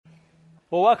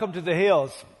Well, welcome to the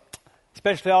Hills,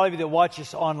 especially all of you that watch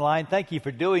us online. Thank you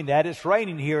for doing that. It's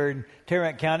raining here in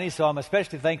Tarrant County, so I'm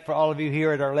especially thankful for all of you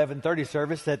here at our 11:30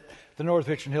 service at the North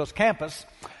Richland Hills campus.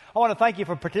 I want to thank you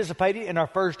for participating in our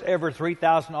first ever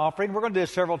 3,000 offering. We're going to do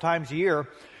this several times a year,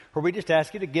 where we just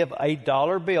ask you to give a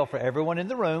dollar bill for everyone in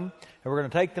the room, and we're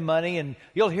going to take the money, and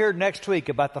you'll hear next week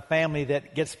about the family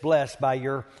that gets blessed by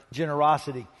your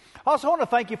generosity. I also want to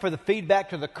thank you for the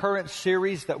feedback to the current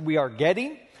series that we are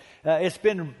getting. It's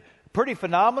been pretty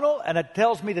phenomenal, and it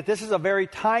tells me that this is a very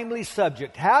timely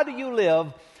subject. How do you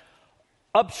live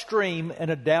upstream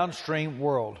in a downstream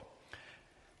world?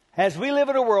 As we live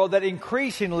in a world that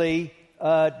increasingly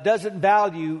doesn't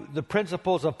value the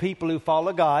principles of people who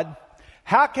follow God,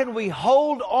 how can we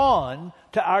hold on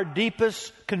to our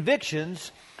deepest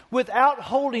convictions without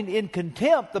holding in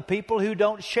contempt the people who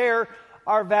don't share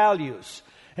our values?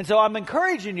 And so I'm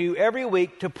encouraging you every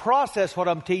week to process what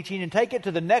I'm teaching and take it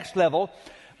to the next level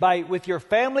by, with your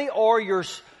family or your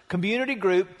community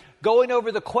group, going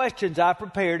over the questions I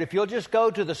prepared. If you'll just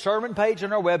go to the sermon page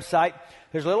on our website,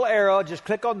 there's a little arrow, just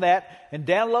click on that and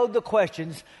download the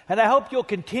questions. And I hope you'll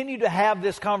continue to have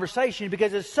this conversation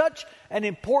because it's such an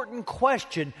important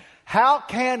question. How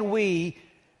can we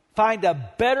find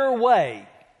a better way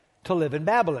to live in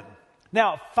Babylon?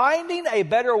 Now, finding a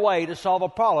better way to solve a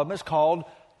problem is called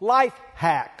life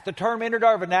hack. The term entered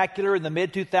our vernacular in the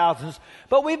mid-2000s,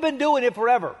 but we've been doing it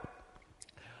forever.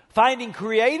 Finding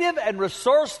creative and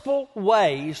resourceful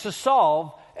ways to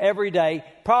solve everyday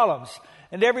problems.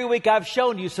 And every week I've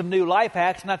shown you some new life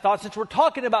hacks, and I thought since we're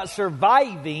talking about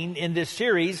surviving in this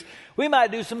series, we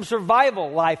might do some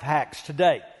survival life hacks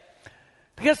today.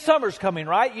 Because summer's coming,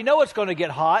 right? You know it's going to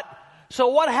get hot. So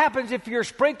what happens if your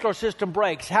sprinkler system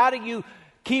breaks? How do you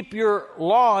keep your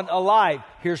lawn alive?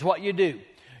 Here's what you do.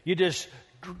 You just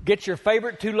get your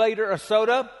favorite 2-liter of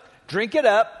soda, drink it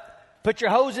up, put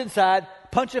your hose inside,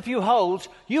 punch a few holes.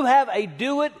 You have a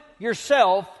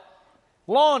do-it-yourself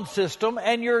lawn system,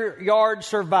 and your yard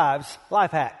survives.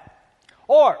 Life hack.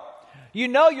 Or, you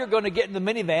know you're going to get in the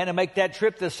minivan and make that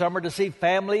trip this summer to see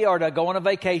family or to go on a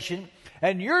vacation,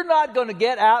 and you're not going to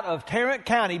get out of Tarrant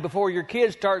County before your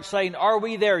kids start saying, "Are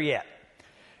we there yet?"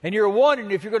 And you're wondering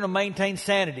if you're going to maintain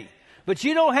sanity. But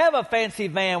you don't have a fancy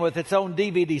van with its own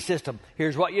DVD system.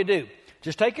 Here's what you do.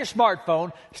 Just take your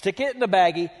smartphone, stick it in the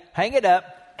baggie, hang it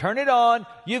up, turn it on.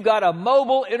 You've got a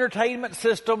mobile entertainment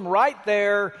system right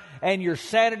there, and your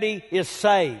sanity is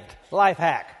saved. Life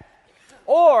hack.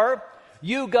 Or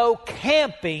you go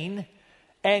camping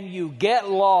and you get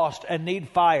lost and need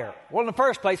fire. Well, in the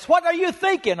first place, what are you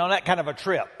thinking on that kind of a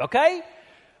trip, okay?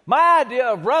 My idea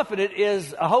of roughing it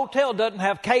is a hotel doesn't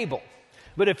have cable.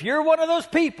 But if you're one of those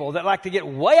people that like to get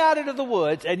way out into the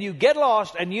woods and you get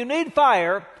lost and you need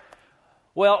fire,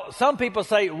 well, some people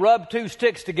say rub 2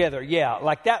 sticks together. Yeah,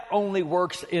 like that only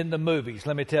works in the movies,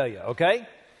 let me tell you, okay?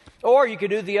 Or you could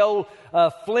do the old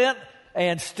flint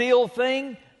and steel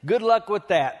thing. Good luck with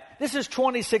that. This is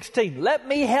 2016. Let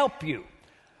me help you.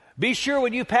 Be sure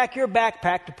when you pack your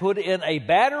backpack to put in a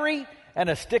battery and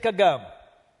a stick of gum,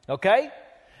 okay?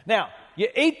 Now, you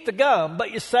eat the gum,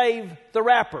 but you save the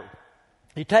wrapper.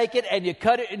 You take it and you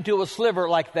cut it into a sliver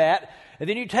like that, and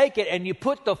then you take it and you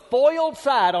put the foiled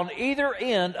side on either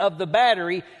end of the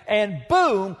battery, and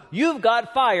boom, you've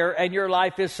got fire and your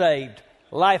life is saved.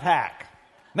 Life hack.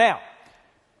 Now,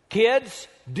 kids,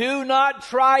 do not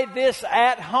try this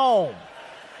at home.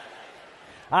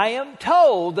 I am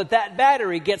told that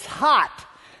battery gets hot.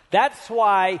 That's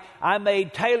why I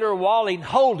made Taylor Walling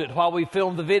hold it while we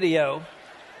filmed the video.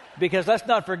 Because let's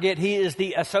not forget, he is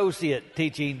the associate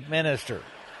teaching minister.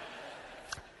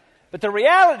 But the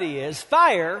reality is,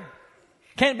 fire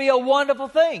can be a wonderful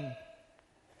thing,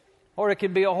 or it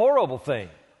can be a horrible thing.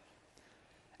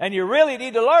 And you really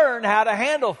need to learn how to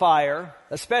handle fire,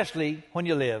 especially when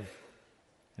you live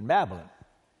in Babylon.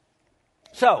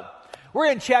 So, we're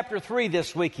in chapter 3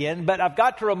 this weekend, but I've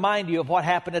got to remind you of what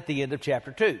happened at the end of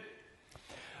chapter 2.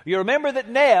 You remember that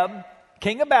Neb,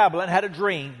 king of Babylon, had a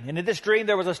dream, and in this dream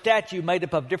there was a statue made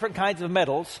up of different kinds of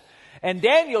metals, and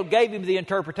Daniel gave him the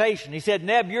interpretation. He said,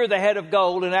 "Neb, you're the head of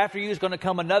gold, and after you is going to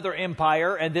come another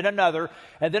empire, and then another,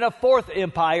 and then a fourth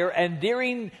empire, and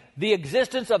during the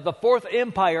existence of the fourth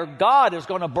empire, God is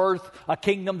going to birth a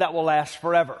kingdom that will last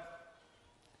forever."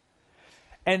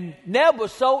 And Neb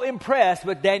was so impressed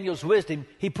with Daniel's wisdom,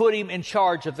 he put him in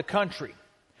charge of the country.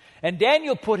 And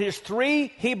Daniel put his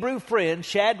 3 Hebrew friends,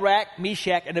 Shadrach,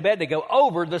 Meshach, and Abednego,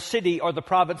 over the city or the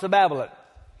province of Babylon.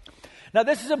 Now,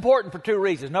 this is important for 2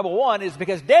 reasons. Number one is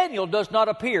because Daniel does not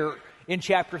appear in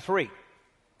chapter 3.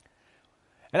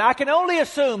 And I can only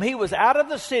assume he was out of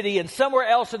the city and somewhere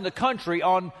else in the country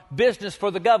on business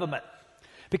for the government.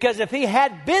 Because if he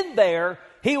had been there,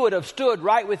 he would have stood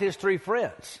right with his three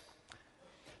friends.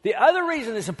 The other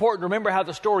reason it's important to remember how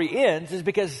the story ends is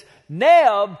because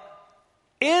Neb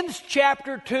ends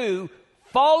chapter 2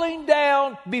 falling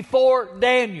down before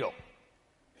Daniel.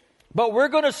 But we're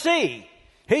going to see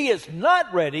he is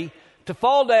not ready to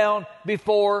fall down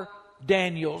before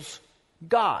Daniel's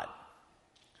God.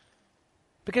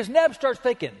 Because Neb starts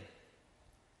thinking,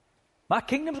 my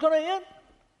kingdom's going to end?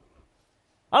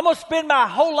 I'm going to spend my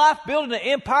whole life building an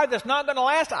empire that's not going to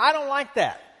last? I don't like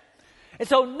that. And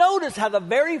so notice how the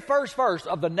very first verse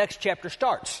of the next chapter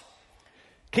starts.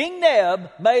 King Neb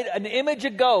made an image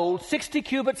of gold 60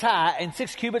 cubits high and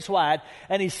 6 cubits wide,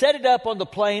 and he set it up on the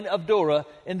plain of Dura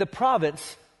in the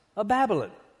province of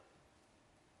Babylon.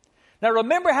 Now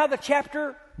remember how the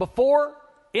chapter before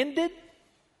ended?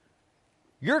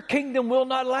 Your kingdom will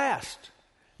not last.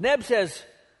 Neb says,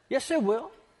 yes, it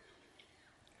will.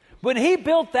 When he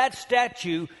built that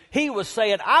statue, he was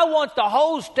saying, I want the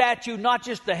whole statue, not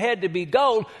just the head, to be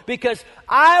gold, because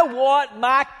I want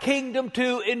my kingdom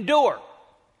to endure.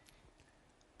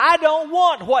 I don't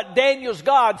want what Daniel's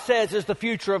God says is the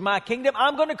future of my kingdom.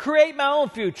 I'm going to create my own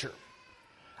future.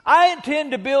 I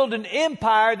intend to build an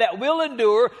empire that will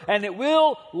endure and it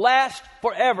will last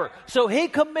forever. So he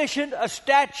commissioned a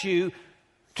statue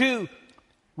to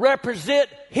represent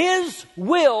his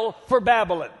will for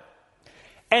Babylon.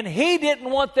 And he didn't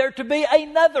want there to be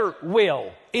another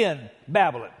will in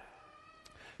Babylon.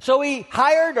 So he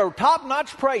hired a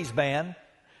top-notch praise band.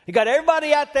 He got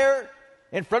everybody out there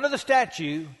in front of the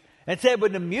statue and said,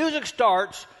 when the music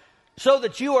starts, so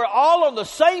that you are all on the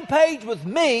same page with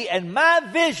me and my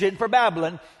vision for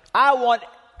Babylon, I want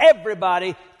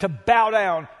everybody to bow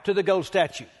down to the gold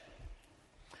statue.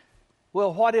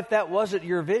 Well, what if that wasn't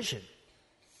your vision?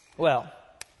 Well,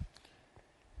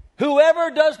 whoever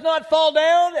does not fall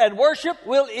down and worship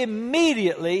will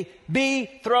immediately be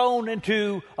thrown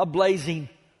into a blazing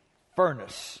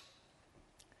furnace.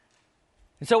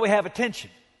 And so we have a tension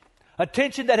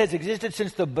that has existed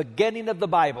since the beginning of the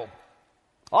Bible,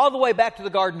 all the way back to the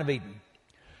Garden of Eden.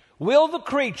 Will the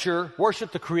creature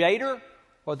worship the Creator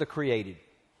or the created?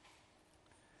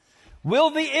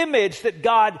 Will the image that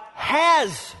God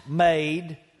has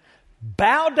made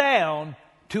bow down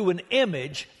to an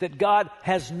image that God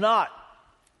has not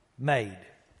made?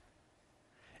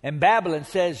 And Babylon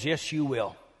says, yes, you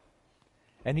will.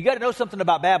 And you got to know something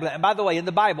about Babylon. And by the way, in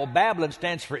the Bible, Babylon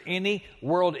stands for any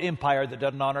world empire that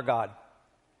doesn't honor God.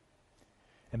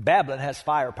 And Babylon has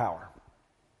firepower.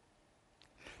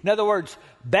 In other words,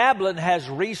 Babylon has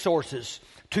resources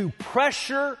to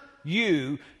pressure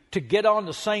you to get on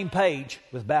the same page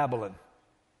with Babylon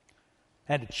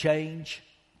and to change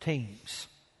teams.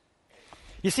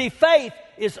 You see, faith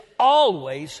is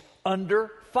always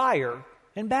under fire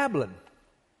in Babylon.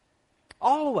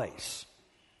 Always.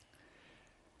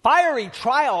 Fiery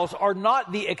trials are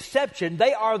not the exception.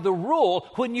 They are the rule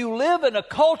when you live in a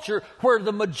culture where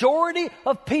the majority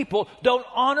of people don't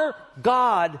honor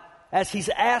God as He's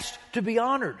asked to be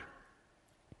honored.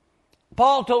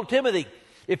 Paul told Timothy,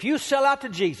 if you sell out to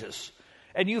Jesus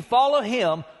and you follow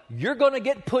Him, you're going to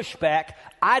get pushback.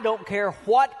 I don't care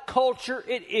what culture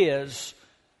it is.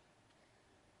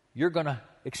 You're going to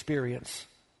experience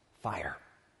fire.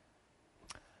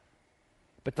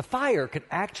 But the fire can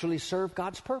actually serve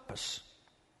God's purpose.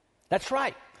 That's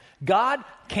right. God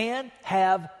can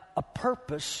have a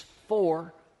purpose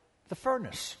for the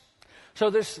furnace.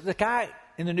 So there's the guy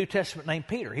in the New Testament named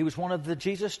Peter. He was one of the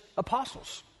Jesus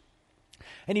apostles.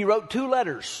 And he wrote 2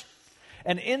 letters.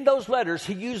 And in those letters,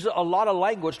 he used a lot of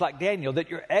language like Daniel,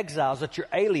 that you're exiles, that you're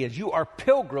aliens, you are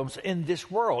pilgrims in this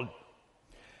world.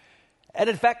 And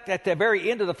in fact, at the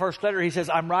very end of the first letter, he says,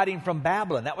 I'm writing from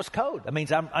Babylon. That was code. That means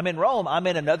I'm in Rome. I'm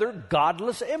in another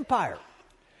godless empire.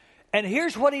 And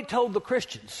here's what he told the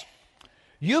Christians.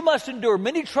 You must endure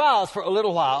many trials for a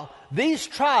little while. These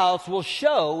trials will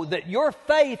show that your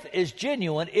faith is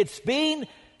genuine. It's being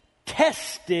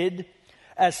tested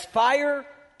as fire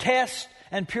tests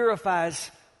and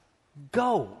purifies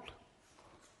gold.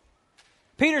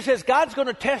 Peter says God's going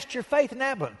to test your faith in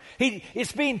Babylon.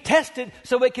 It's being tested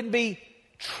so it can be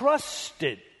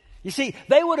trusted. You see,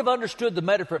 they would have understood the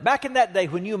metaphor. Back in that day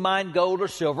when you mined gold or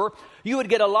silver, you would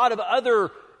get a lot of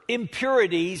other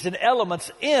impurities and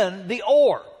elements in the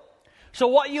ore. So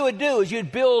what you would do is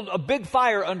you'd build a big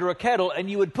fire under a kettle and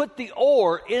you would put the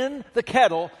ore in the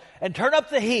kettle and turn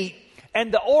up the heat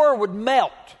and the ore would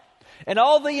melt. And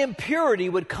all the impurity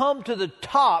would come to the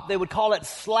top. They would call it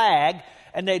slag.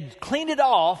 And they'd clean it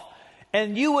off,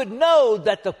 and you would know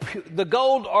that the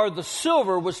gold or the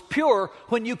silver was pure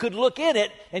when you could look in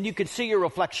it and you could see your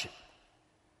reflection.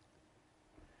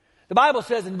 The Bible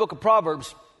says in the book of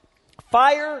Proverbs,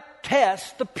 fire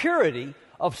tests the purity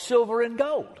of silver and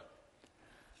gold,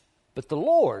 but the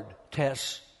Lord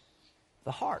tests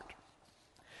the heart.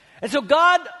 And so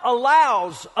God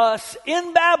allows us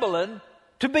in Babylon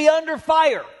to be under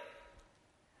fire.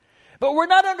 But we're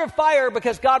not under fire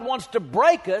because God wants to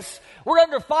break us. We're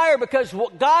under fire because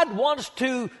God wants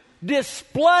to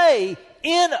display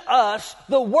in us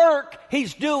the work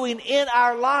He's doing in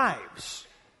our lives.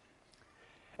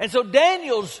 And so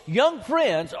Daniel's young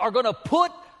friends are going to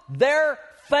put their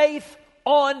faith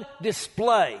on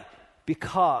display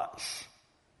because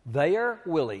they are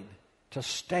willing to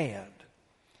stand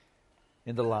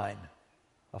in the line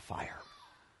of fire.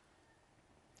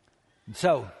 And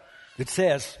so it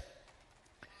says,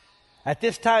 at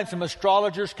this time some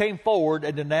astrologers came forward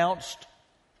and denounced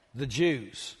the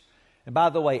Jews. And by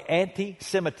the way,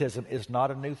 anti-Semitism is not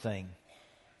a new thing.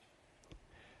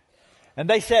 And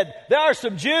they said, there are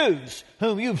some Jews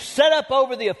whom you've set up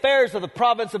over the affairs of the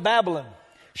province of Babylon,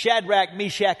 Shadrach,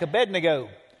 Meshach, Abednego,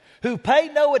 who pay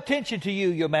no attention to you,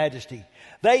 your majesty.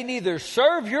 They neither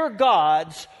serve your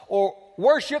gods or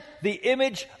worship the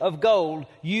image of gold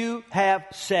you have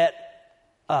set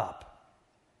up.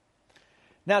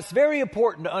 Now, it's very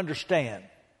important to understand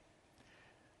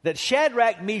that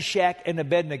Shadrach, Meshach, and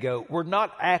Abednego were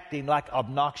not acting like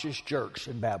obnoxious jerks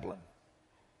in Babylon.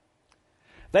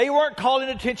 They weren't calling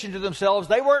attention to themselves.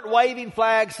 They weren't waving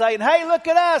flags saying, hey, look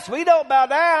at us, we don't bow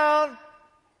down.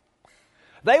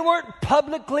 They weren't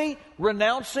publicly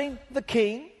renouncing the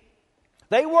king.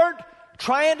 They weren't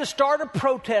trying to start a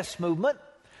protest movement.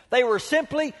 They were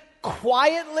simply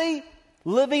quietly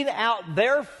living out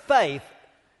their faith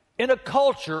in a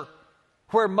culture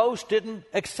where most didn't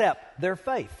accept their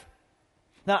faith.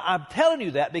 Now, I'm telling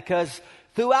you that because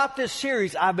throughout this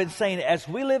series, I've been saying as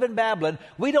we live in Babylon,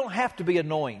 we don't have to be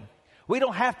annoying. We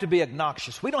don't have to be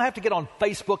obnoxious. We don't have to get on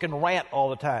Facebook and rant all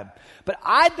the time. But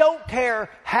I don't care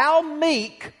how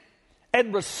meek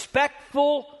and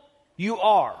respectful you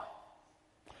are.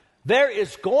 There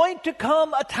is going to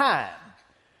come a time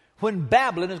when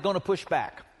Babylon is going to push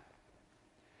back.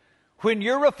 When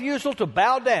your refusal to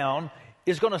bow down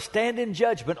is going to stand in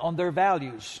judgment on their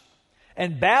values.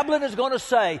 And Babylon is going to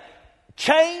say,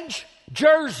 change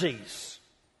jerseys,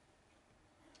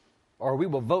 or we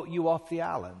will vote you off the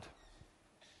island.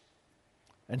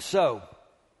 And so,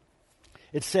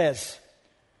 it says,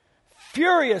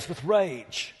 furious with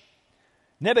rage,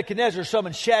 Nebuchadnezzar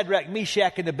summoned Shadrach,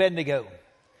 Meshach, and Abednego.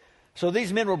 So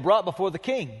these men were brought before the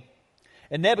king.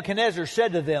 And Nebuchadnezzar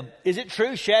said to them, is it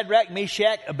true, Shadrach,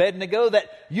 Meshach, Abednego, that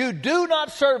you do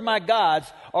not serve my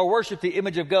gods or worship the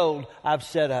image of gold I've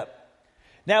set up?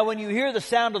 Now when you hear the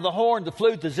sound of the horn, the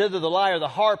flute, the zither, the lyre, the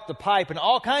harp, the pipe, and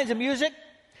all kinds of music,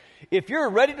 if you're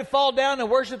ready to fall down and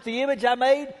worship the image I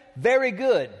made, very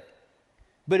good.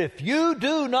 But if you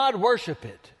do not worship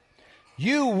it,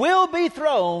 you will be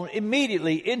thrown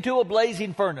immediately into a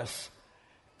blazing furnace.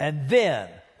 And then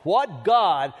what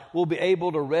God will be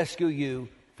able to rescue you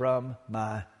from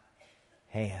my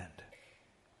hand?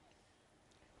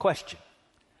 Question.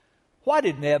 Why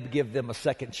did Neb give them a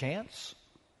second chance?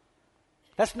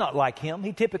 That's not like him.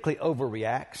 He typically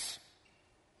overreacts.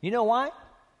 You know why?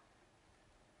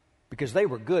 Because they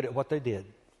were good at what they did.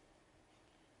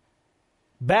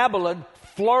 Babylon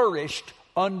flourished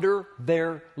under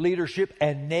their leadership,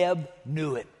 and Neb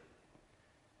knew it.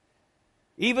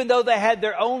 Even though they had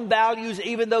their own values,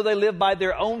 even though they lived by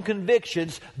their own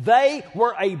convictions, they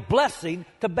were a blessing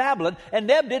to Babylon, and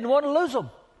Neb didn't want to lose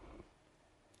them.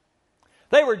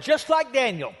 They were just like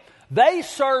Daniel. They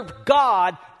served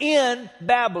God in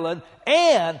Babylon,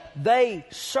 and they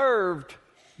served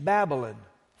Babylon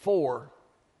for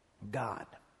God.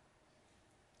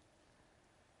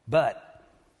 But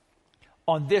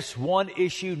on this one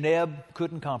issue, Neb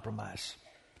couldn't compromise.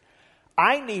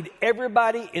 I need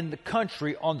everybody in the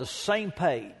country on the same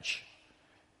page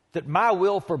that my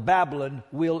will for Babylon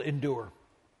will endure.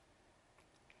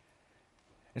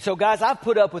 And so, guys, I've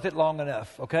put up with it long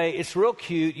enough, okay? It's real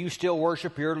cute. You still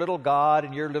worship your little God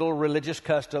and your little religious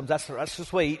customs. That's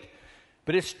sweet.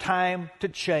 But it's time to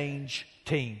change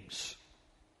teams.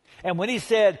 And when he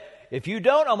said, if you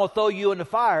don't, I'm going to throw you in the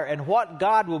fire, and what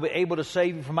God will be able to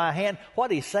save you from my hand,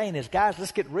 what he's saying is, guys,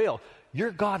 let's get real.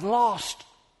 Your God lost.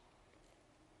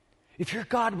 If your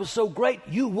God was so great,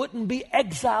 you wouldn't be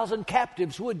exiles and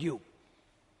captives, would you?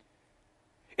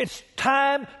 It's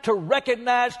time to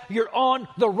recognize you're on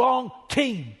the wrong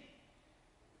team.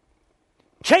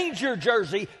 Change your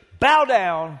jersey, bow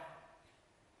down,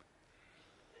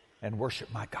 and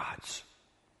worship my gods.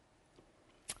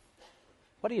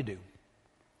 What do you do?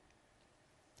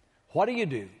 What do you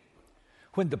do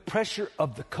when the pressure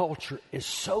of the culture is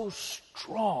so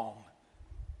strong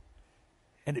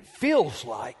and it feels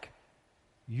like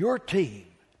your team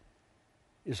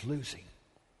is losing?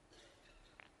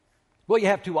 Well, you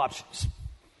have two options.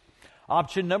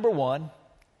 Option number one,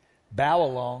 bow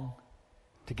along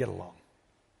to get along.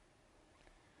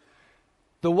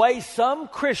 The way some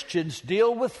Christians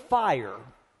deal with fire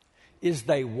is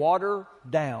they water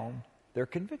down their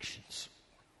convictions.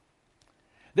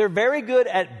 They're very good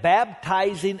at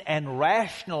baptizing and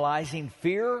rationalizing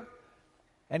fear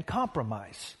and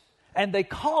compromise. And they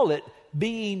call it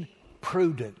being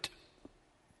prudent.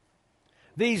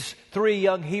 These three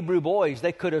young Hebrew boys,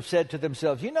 they could have said to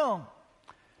themselves,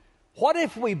 what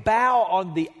if we bow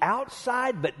on the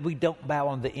outside, but we don't bow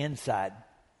on the inside?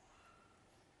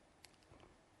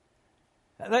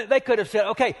 They could have said,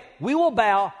 okay, we will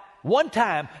bow one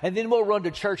time, and then we'll run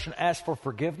to church and ask for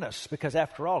forgiveness, because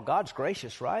after all, God's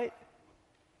gracious, right?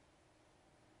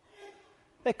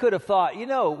 They could have thought,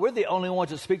 we're the only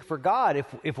ones that speak for God.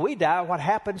 If we die, what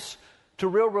happens to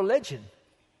real religion?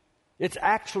 It's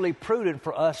actually prudent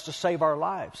for us to save our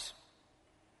lives.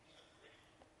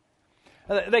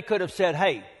 They could have said,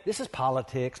 hey, this is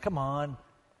politics, come on.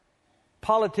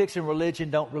 Politics and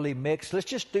religion don't really mix. Let's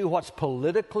just do what's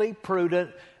politically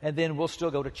prudent, and then we'll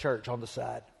still go to church on the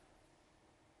side.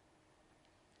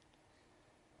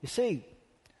 You see,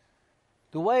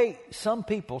 the way some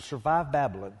people survive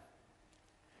Babylon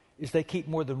is they keep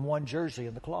more than one jersey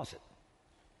in the closet.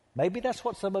 Maybe that's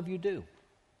what some of you do.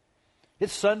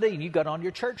 It's Sunday and you got on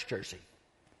your church jersey.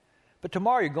 But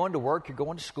tomorrow you're going to work, you're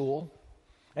going to school,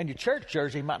 and your church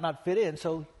jersey might not fit in,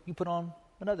 so you put on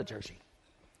another jersey.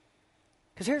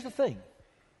 Because here's the thing.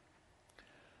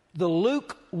 The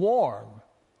lukewarm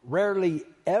rarely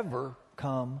ever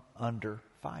come under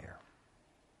fire.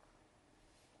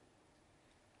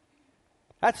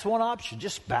 That's one option.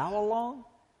 Just bow along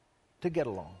to get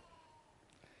along.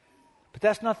 But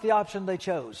that's not the option they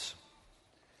chose.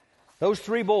 Those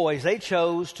three boys, they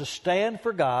chose to stand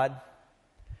for God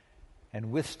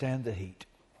and withstand the heat.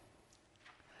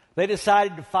 They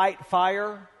decided to fight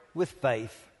fire with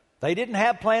faith. They didn't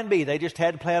have plan B. They just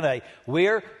had plan A.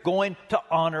 We're going to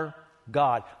honor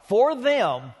God. For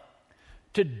them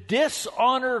to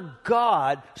dishonor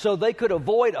God so they could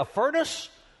avoid a furnace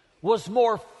was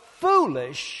more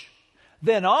foolish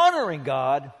than honoring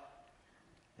God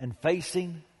and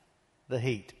facing the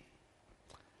heat.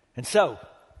 And so,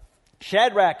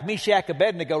 Shadrach, Meshach,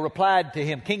 Abednego replied to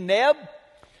him, King Neb,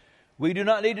 we do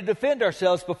not need to defend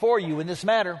ourselves before you in this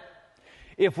matter.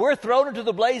 If we're thrown into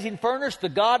the blazing furnace, the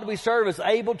God we serve is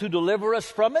able to deliver us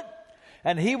from it,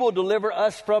 and he will deliver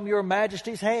us from your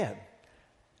majesty's hand.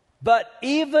 But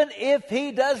even if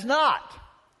he does not,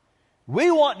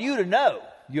 we want you to know,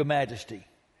 your majesty,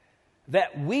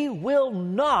 that we will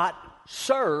not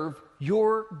serve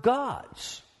your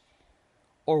gods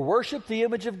or worship the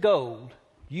image of gold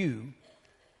you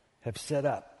have set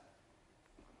up.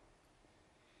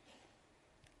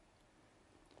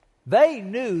 They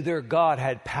knew their God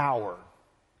had power.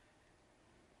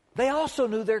 They also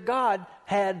knew their God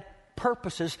had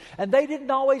purposes, and they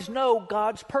didn't always know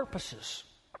God's purposes.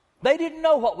 They didn't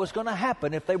know what was going to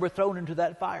happen if they were thrown into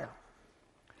that fire.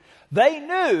 They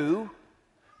knew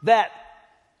that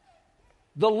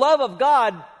the love of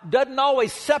God doesn't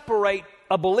always separate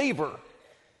a believer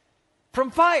from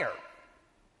fire.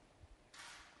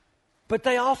 But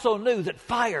they also knew that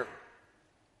fire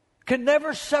can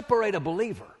never separate a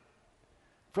believer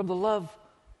from the love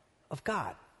of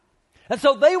God. And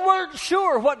so they weren't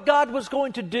sure what God was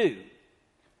going to do.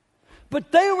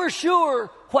 But they were sure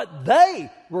what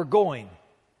they were going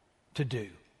to do.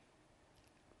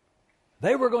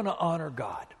 They were going to honor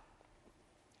God.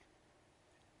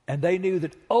 And they knew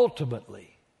that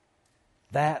ultimately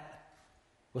that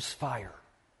was fireproof.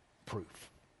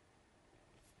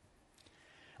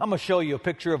 I'm going to show you a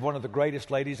picture of one of the greatest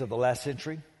ladies of the last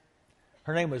century.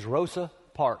 Her name was Rosa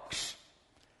Parks.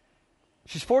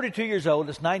 She's 42 years old.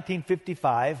 It's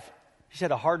 1955. She's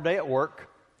had a hard day at work.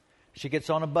 She gets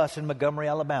on a bus in Montgomery,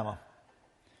 Alabama.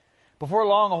 Before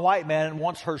long, a white man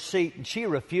wants her seat, and she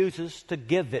refuses to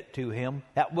give it to him.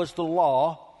 That was the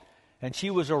law, and she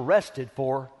was arrested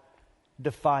for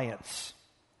defiance.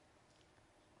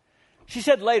 She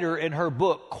said later in her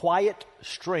book, Quiet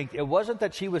Strength, it wasn't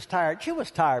that she was tired. She was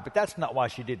tired, but that's not why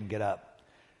she didn't get up.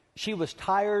 She was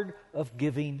tired of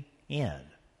giving in.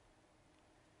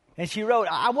 And she wrote,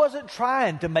 I wasn't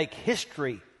trying to make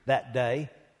history that day,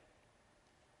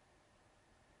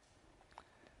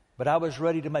 but I was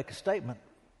ready to make a statement.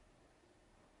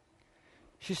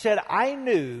 She said, I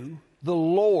knew the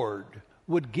Lord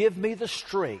would give me the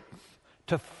strength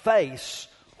to face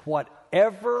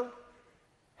whatever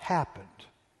happened,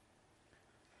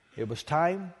 it was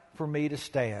time for me to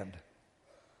stand,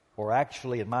 or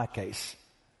actually, in my case,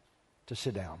 to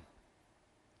sit down.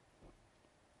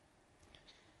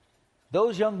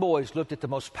 Those young boys looked at the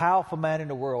most powerful man in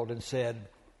the world and said,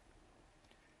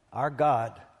 our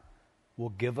God will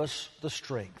give us the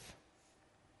strength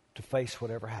to face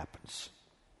whatever happens,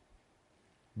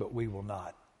 but we will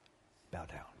not bow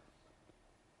down.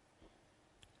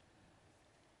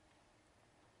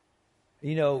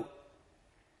 You know,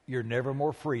 you're never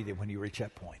more free than when you reach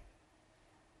that point.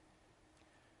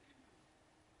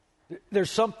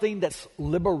 There's something that's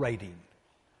liberating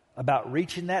about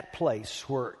reaching that place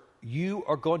where you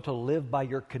are going to live by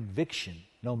your conviction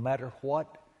no matter what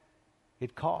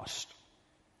it costs.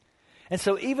 And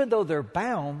so even though they're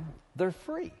bound, they're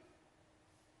free.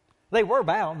 They were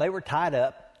bound. They were tied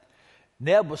up.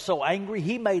 Neb was so angry,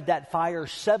 he made that fire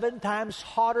 7 times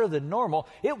hotter than normal.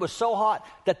 It was so hot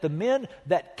that the men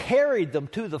that carried them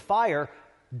to the fire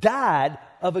died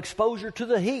of exposure to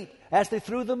the heat as they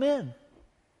threw them in.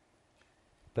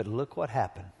 But look what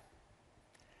happened.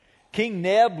 King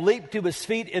Neb leaped to his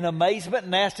feet in amazement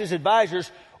and asked his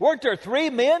advisors, weren't there 3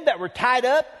 men that were tied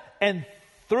up and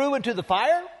threw into the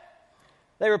fire?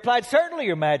 They replied, certainly,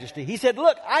 Your Majesty. He said,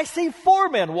 look, I see 4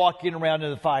 men walking around in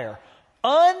the fire,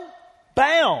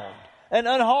 unbound and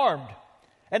unharmed.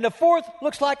 And the 4th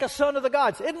looks like a son of the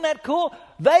gods. Isn't that cool?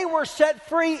 They were set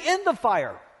free in the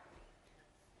fire.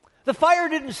 The fire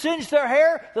didn't singe their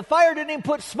hair. The fire didn't even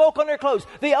put smoke on their clothes.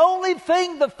 The only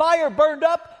thing the fire burned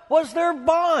up was their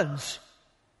bonds.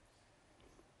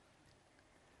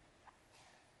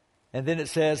 And then it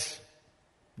says,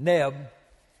 Neb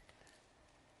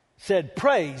said,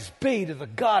 praise be to the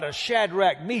God of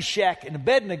Shadrach, Meshach, and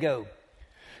Abednego,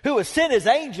 who has sent his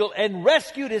angel and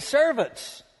rescued his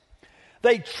servants.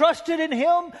 They trusted in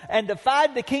him and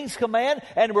defied the king's command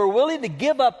and were willing to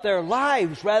give up their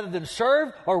lives rather than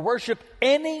serve or worship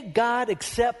any god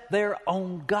except their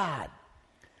own God.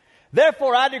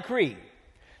 Therefore, I decree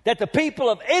that the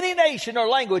people of any nation or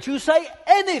language who say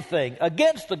anything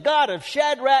against the God of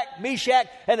Shadrach, Meshach,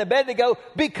 and Abednego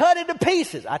be cut into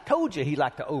pieces. I told you he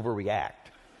liked to overreact.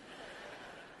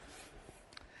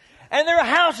 And their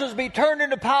houses be turned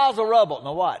into piles of rubble.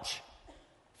 Now watch.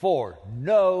 For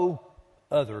no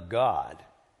other God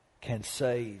can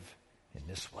save in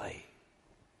this way.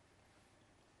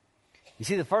 You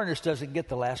see, the furnace doesn't get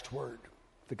the last word.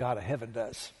 The God of heaven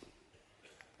does.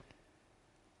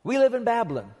 We live in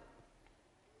Babylon.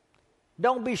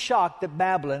 Don't be shocked that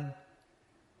Babylon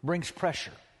brings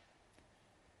pressure.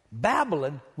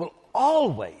 Babylon will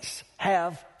always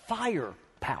have fire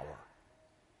power.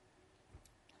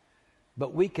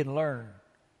 But we can learn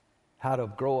how to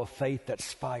grow a faith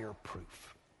that's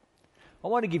fireproof. I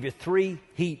want to give you 3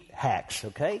 heat hacks,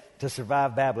 okay, to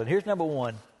survive Babylon. Here's number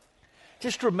 1.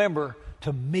 Just remember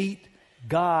to meet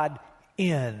God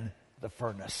in the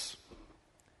furnace.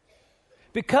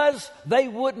 Because they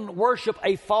wouldn't worship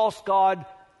a false god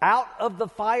out of the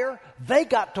fire, they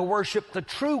got to worship the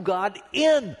true God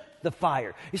in the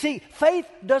fire. You see, faith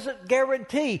doesn't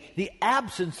guarantee the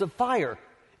absence of fire.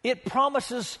 It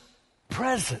promises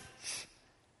presence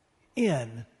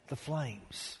in the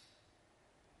flames.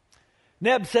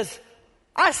 Neb says,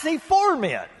 I see 4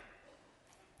 men.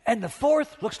 And the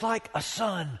 4th looks like a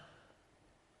son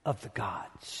of the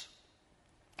gods.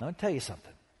 I'm going to tell you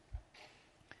something.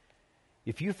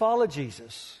 If you follow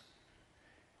Jesus,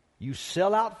 you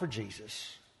sell out for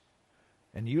Jesus,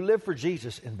 and you live for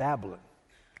Jesus in Babylon,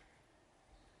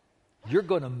 you're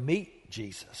going to meet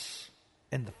Jesus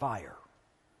in the fire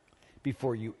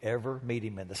before you ever meet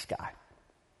him in the sky.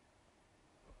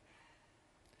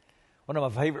 One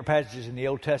of my favorite passages in the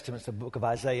Old Testament is the book of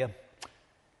Isaiah.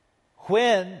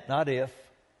 When, not if,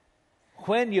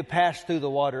 when you pass through the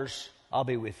waters, I'll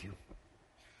be with you.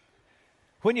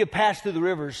 When you pass through the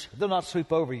rivers, they'll not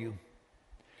sweep over you.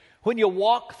 When you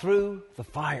walk through the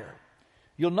fire,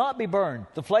 you'll not be burned.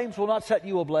 The flames will not set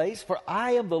you ablaze. For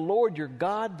I am the Lord your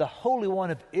God, the Holy One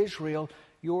of Israel,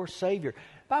 your Savior.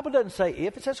 The Bible doesn't say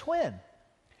if, it says when.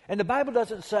 And the Bible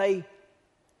doesn't say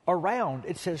around,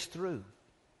 it says through.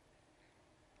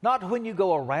 Not when you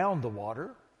go around the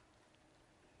water.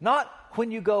 Not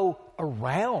when you go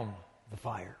around the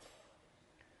fire.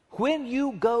 When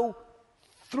you go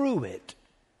through it,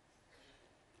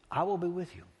 I will be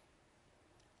with you.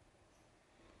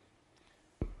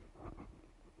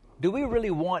 Do we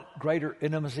really want greater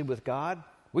intimacy with God?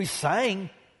 We sang,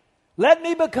 let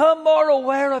me become more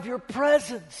aware of your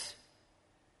presence.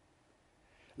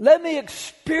 Let me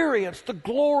experience the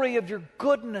glory of your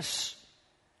goodness.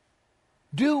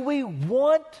 Do we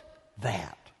want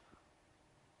that?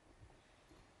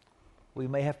 we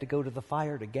may have to go to the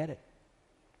fire to get it.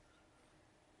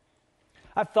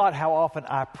 I've thought how often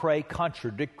I pray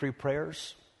contradictory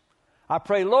prayers. I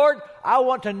pray, Lord, I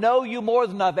want to know you more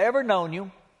than I've ever known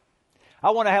you. I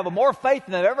want to have more faith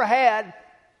than I've ever had.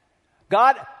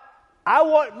 God, I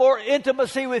want more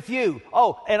intimacy with you.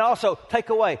 Oh, and also take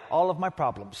away all of my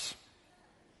problems.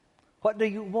 What do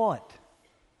you want?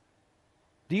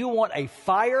 Do you want a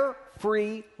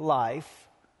fire-free life,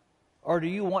 or do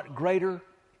you want greater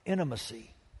intimacy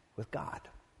with God?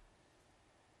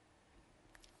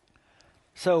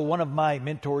 So one of my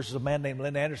mentors is a man named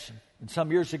Lynn Anderson. And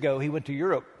some years ago, he went to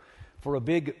Europe for a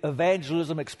big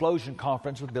evangelism explosion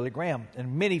conference with Billy Graham.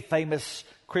 And many famous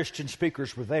Christian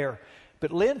speakers were there.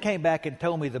 But Lynn came back and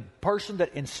told me the person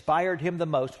that inspired him the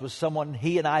most was someone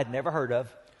he and I had never heard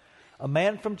of, a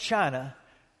man from China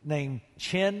named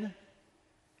Chen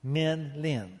Min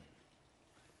Lin.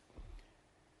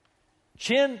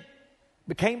 Chen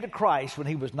became to Christ when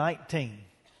he was 19.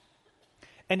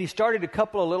 And he started a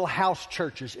couple of little house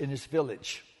churches in his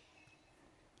village.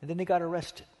 And then he got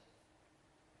arrested.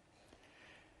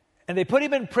 And they put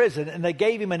him in prison, and they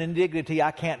gave him an indignity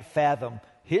I can't fathom.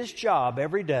 His job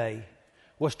every day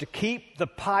was to keep the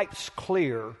pipes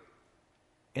clear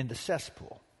in the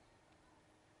cesspool.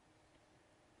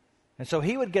 And so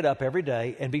he would get up every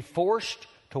day and be forced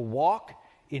to walk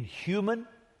in human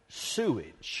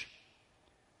sewage.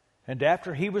 And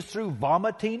after he was through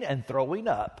vomiting and throwing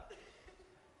up,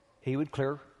 he would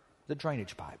clear the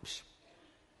drainage pipes.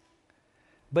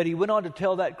 But he went on to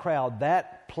tell that crowd,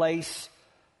 that place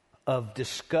of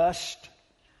disgust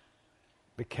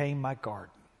became my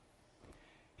garden.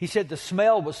 He said the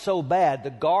smell was so bad, the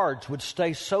guards would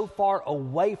stay so far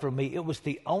away from me. It was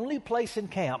the only place in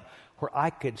camp where I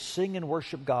could sing and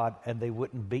worship God and they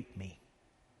wouldn't beat me.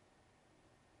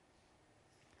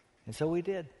 And so he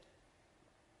did.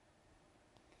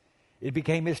 It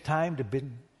became his time to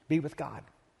be with God.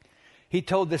 He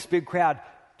told this big crowd,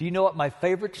 do you know what my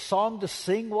favorite song to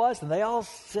sing was? And they all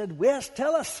said, yes,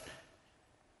 tell us.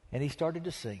 And he started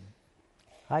to sing,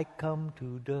 I come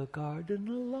to the garden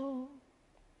alone,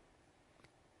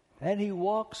 and he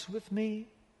walks with me,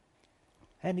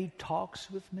 and he talks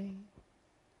with me.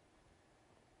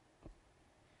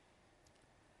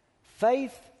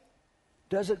 Faith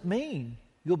doesn't mean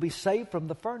you'll be saved from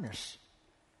the furnace.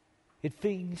 It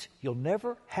means you'll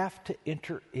never have to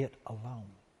enter it alone.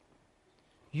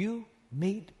 You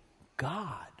meet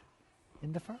God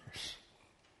in the furnace.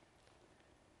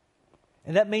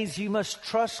 And that means you must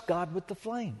trust God with the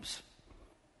flames.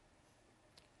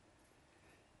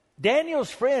 Daniel's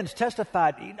friends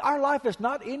testified, our life is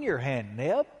not in your hand,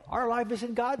 Neb. Our life is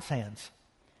in God's hands.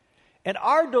 And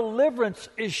our deliverance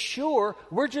is sure.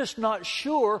 We're just not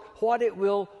sure what it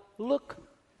will look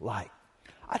like.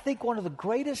 I think one of the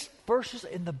greatest verses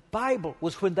in the Bible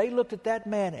was when they looked at that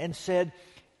man and said,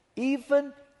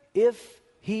 even if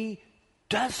he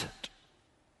doesn't,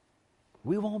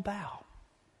 we won't bow.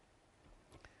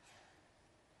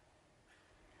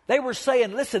 They were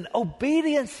saying, listen,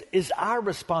 obedience is our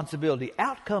responsibility.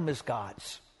 Outcome is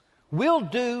God's. We'll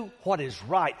do what is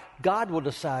right. God will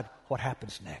decide what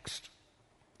happens next.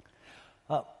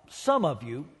 Some of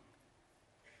you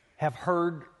have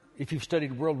heard, if you've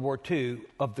studied World War II,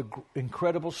 of the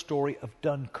incredible story of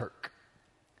Dunkirk.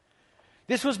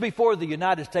 This was before the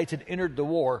United States had entered the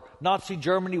war. Nazi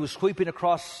Germany was sweeping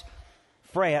across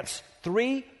France.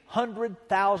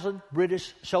 300,000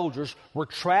 British soldiers were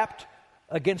trapped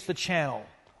against the Channel,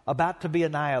 about to be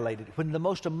annihilated. When the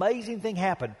most amazing thing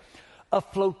happened, a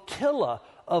flotilla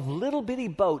of little bitty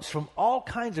boats from all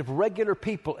kinds of regular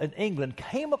people in England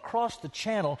came across the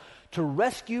Channel to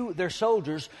rescue their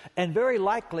soldiers and very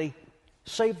likely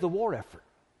save the war effort.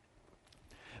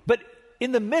 But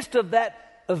in the midst of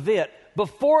that event,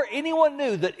 before anyone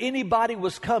knew that anybody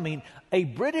was coming, a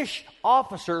British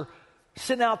officer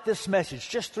sent out this message,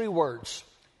 just 3 words,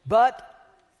 but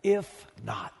if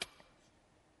not.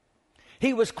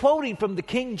 He was quoting from the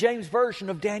King James Version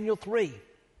of Daniel 3.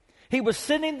 He was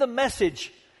sending the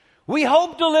message, we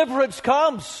hope deliverance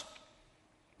comes,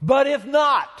 but if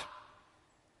not,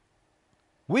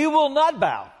 we will not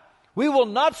bow. We will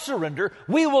not surrender.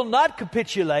 We will not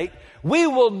capitulate. We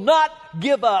will not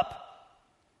give up.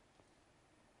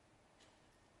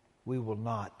 We will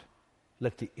not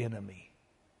let the enemy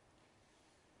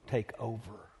take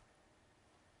over.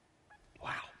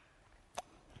 Wow.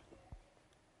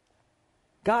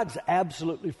 God's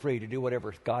absolutely free to do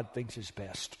whatever God thinks is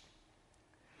best.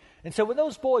 And so when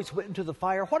those boys went into the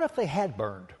fire, what if they had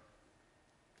burned?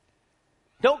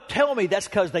 Don't tell me that's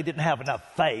because they didn't have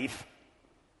enough faith.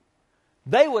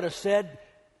 They would have said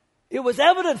it was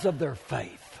evidence of their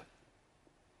faith.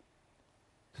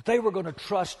 that they were going to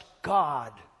trust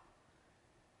God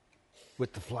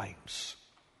with the flames.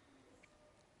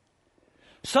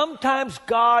 Sometimes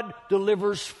God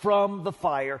delivers from the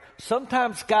fire.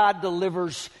 Sometimes God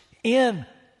delivers in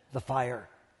the fire.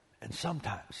 And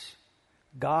sometimes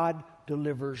God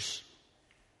delivers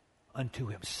unto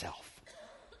himself.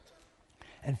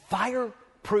 And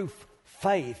fireproof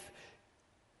faith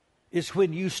is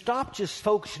when you stop just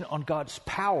focusing on God's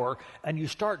power and you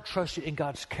start trusting in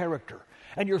God's character.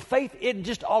 And your faith isn't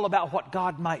just all about what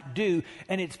God might do,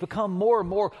 and it's become more and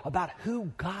more about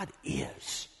who God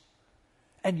is.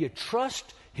 And you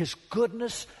trust his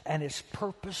goodness and his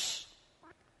purpose.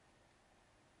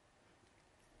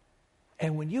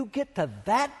 And when you get to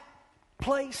that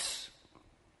place,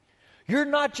 you're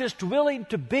not just willing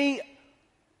to be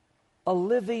a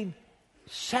living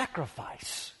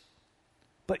sacrifice,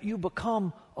 but you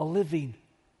become a living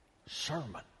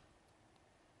sermon.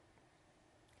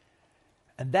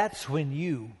 And that's when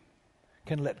you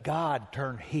can let God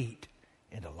turn heat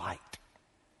into light.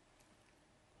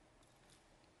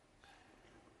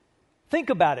 Think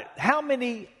about it. How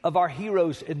many of our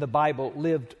heroes in the Bible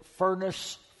lived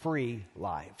furnace-free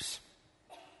lives?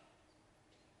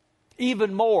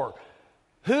 Even more,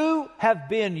 who have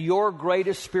been your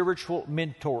greatest spiritual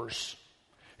mentors?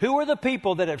 Who are the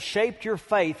people that have shaped your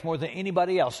faith more than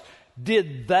anybody else?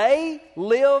 Did they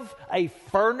live a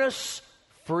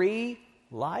furnace-free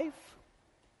life?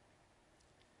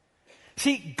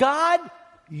 See, God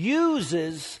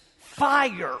uses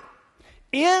fire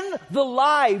in the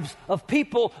lives of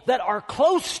people that are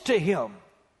close to him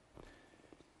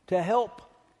to help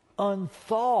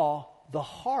unthaw the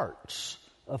hearts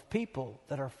of people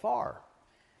that are far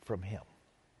from him.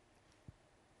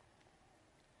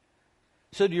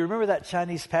 So do you remember that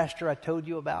Chinese pastor I told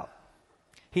you about?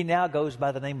 He now goes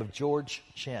by the name of George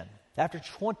Chen. After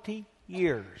 20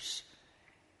 years,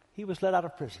 he was let out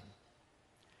of prison.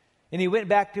 And he went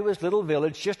back to his little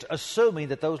village, just assuming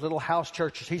that those little house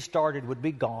churches he started would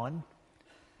be gone.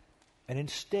 And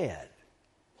instead,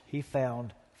 he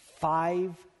found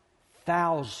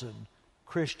 5,000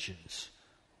 Christians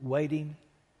waiting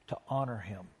to honor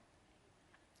him.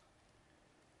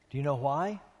 Do you know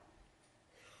why?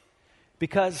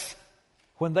 Because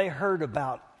when they heard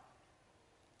about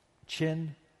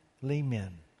Chen Li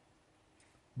Min,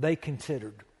 they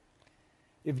considered,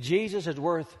 if Jesus is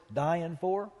worth dying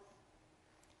for,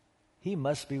 he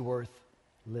must be worth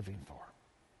living for.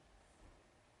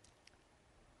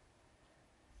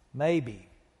 Maybe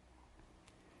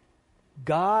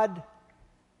God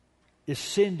is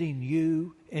sending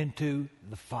you into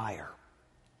the fire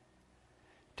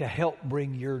to help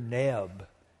bring your neb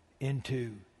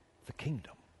into the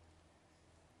kingdom.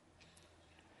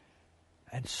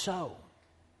 And so,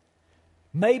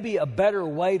 maybe a better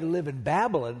way to live in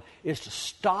Babylon is to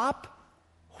stop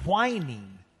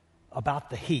whining about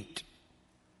the heat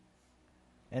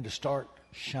and to start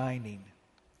shining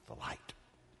the light.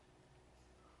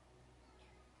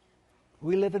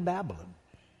 We live in Babylon.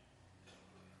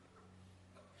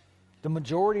 The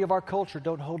majority of our culture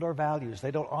don't hold our values.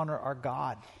 They don't honor our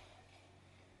God.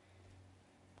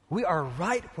 We are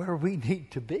right where we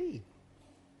need to be.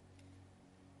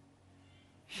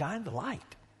 Shine the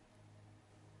light.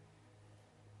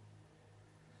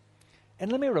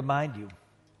 And let me remind you,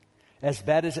 as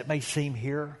bad as it may seem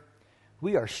here,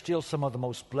 we are still some of the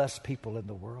most blessed people in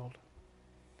the world.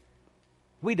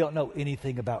 We don't know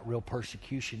anything about real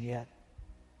persecution yet.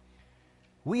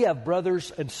 We have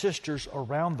brothers and sisters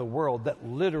around the world that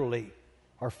literally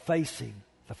are facing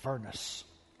the furnace.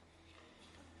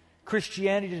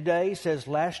 Christianity Today says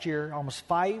last year almost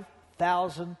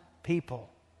 5,000 people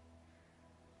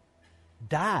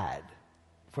died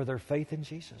for their faith in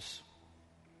Jesus.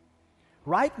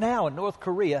 Right now in North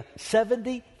Korea,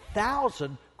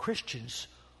 70,000 Christians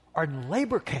are in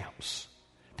labor camps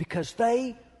because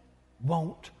they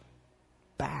won't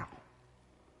bow.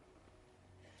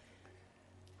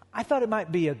 I thought it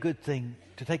might be a good thing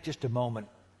to take just a moment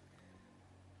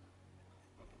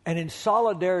and in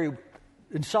solidarity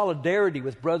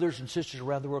with brothers and sisters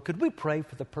around the world, could we pray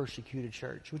for the persecuted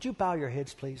church? Would you bow your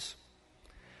heads, please?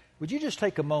 Would you just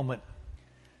take a moment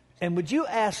and would you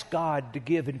ask God to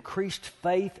give increased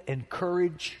faith and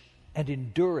courage and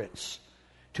endurance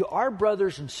to our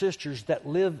brothers and sisters that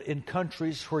live in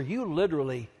countries where you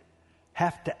literally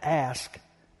have to ask,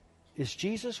 is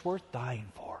Jesus worth dying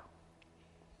for?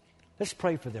 Let's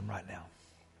pray for them right now.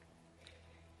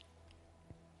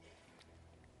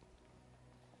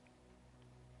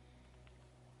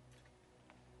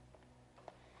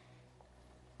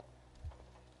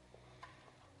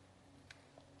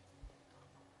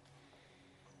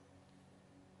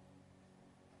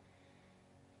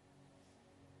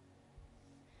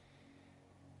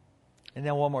 And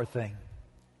then one more thing.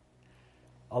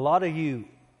 A lot of you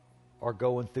are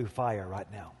going through fire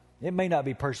right now. It may not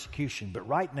be persecution, but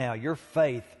right now your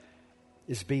faith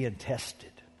is being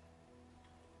tested.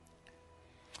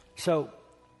 So,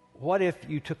 what if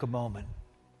you took a moment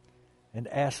and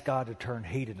asked God to turn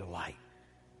heat into light?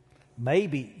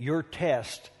 Maybe your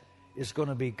test is going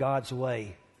to be God's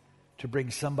way to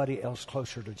bring somebody else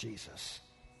closer to Jesus.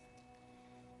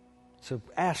 So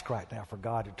ask right now for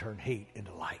God to turn heat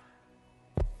into light.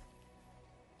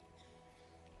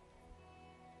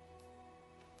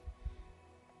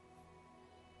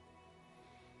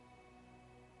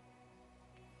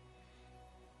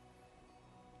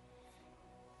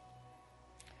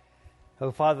 Oh,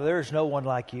 Father, there is no one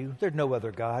like you. There's no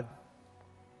other God.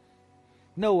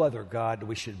 No other God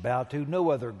we should bow to. No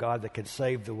other God that can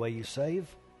save the way you save.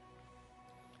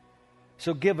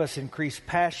 So give us increased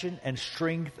passion and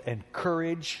strength and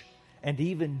courage and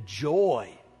even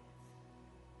joy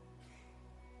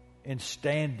in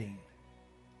standing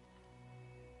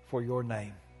for your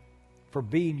name, for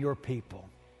being your people.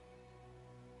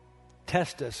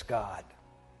 Test us, God,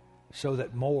 so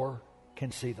that more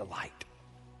can see the light.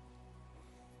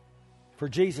 For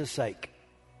Jesus' sake,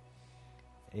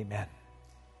 amen.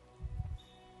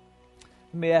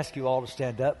 Let me ask you all to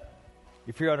stand up.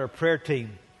 If you're on our prayer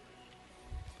team,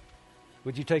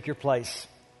 would you take your place?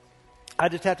 I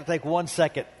just have to take 1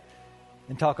 second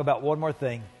and talk about one more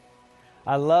thing.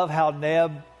 I love how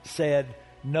Neb said,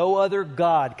 no other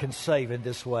God can save in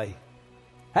this way.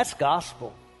 That's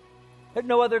gospel. There's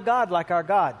no other God like our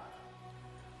God.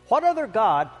 What other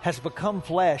God has become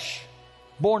flesh,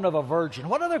 born of a virgin?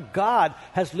 What other God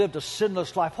has lived a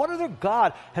sinless life? What other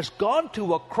God has gone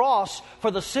to a cross for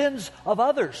the sins of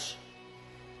others?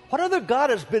 What other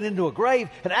God has been into a grave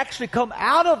and actually come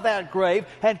out of that grave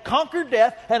and conquered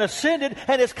death and ascended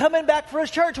and is coming back for His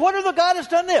church? What other God has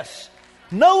done this?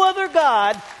 No other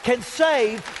God can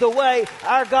save the way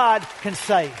our God can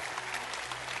save.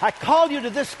 I call you to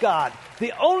this God,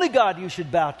 the only God you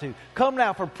should bow to. Come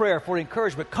now for prayer, for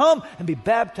encouragement. Come and be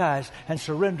baptized and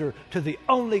surrender to the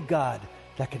only God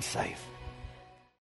that can save.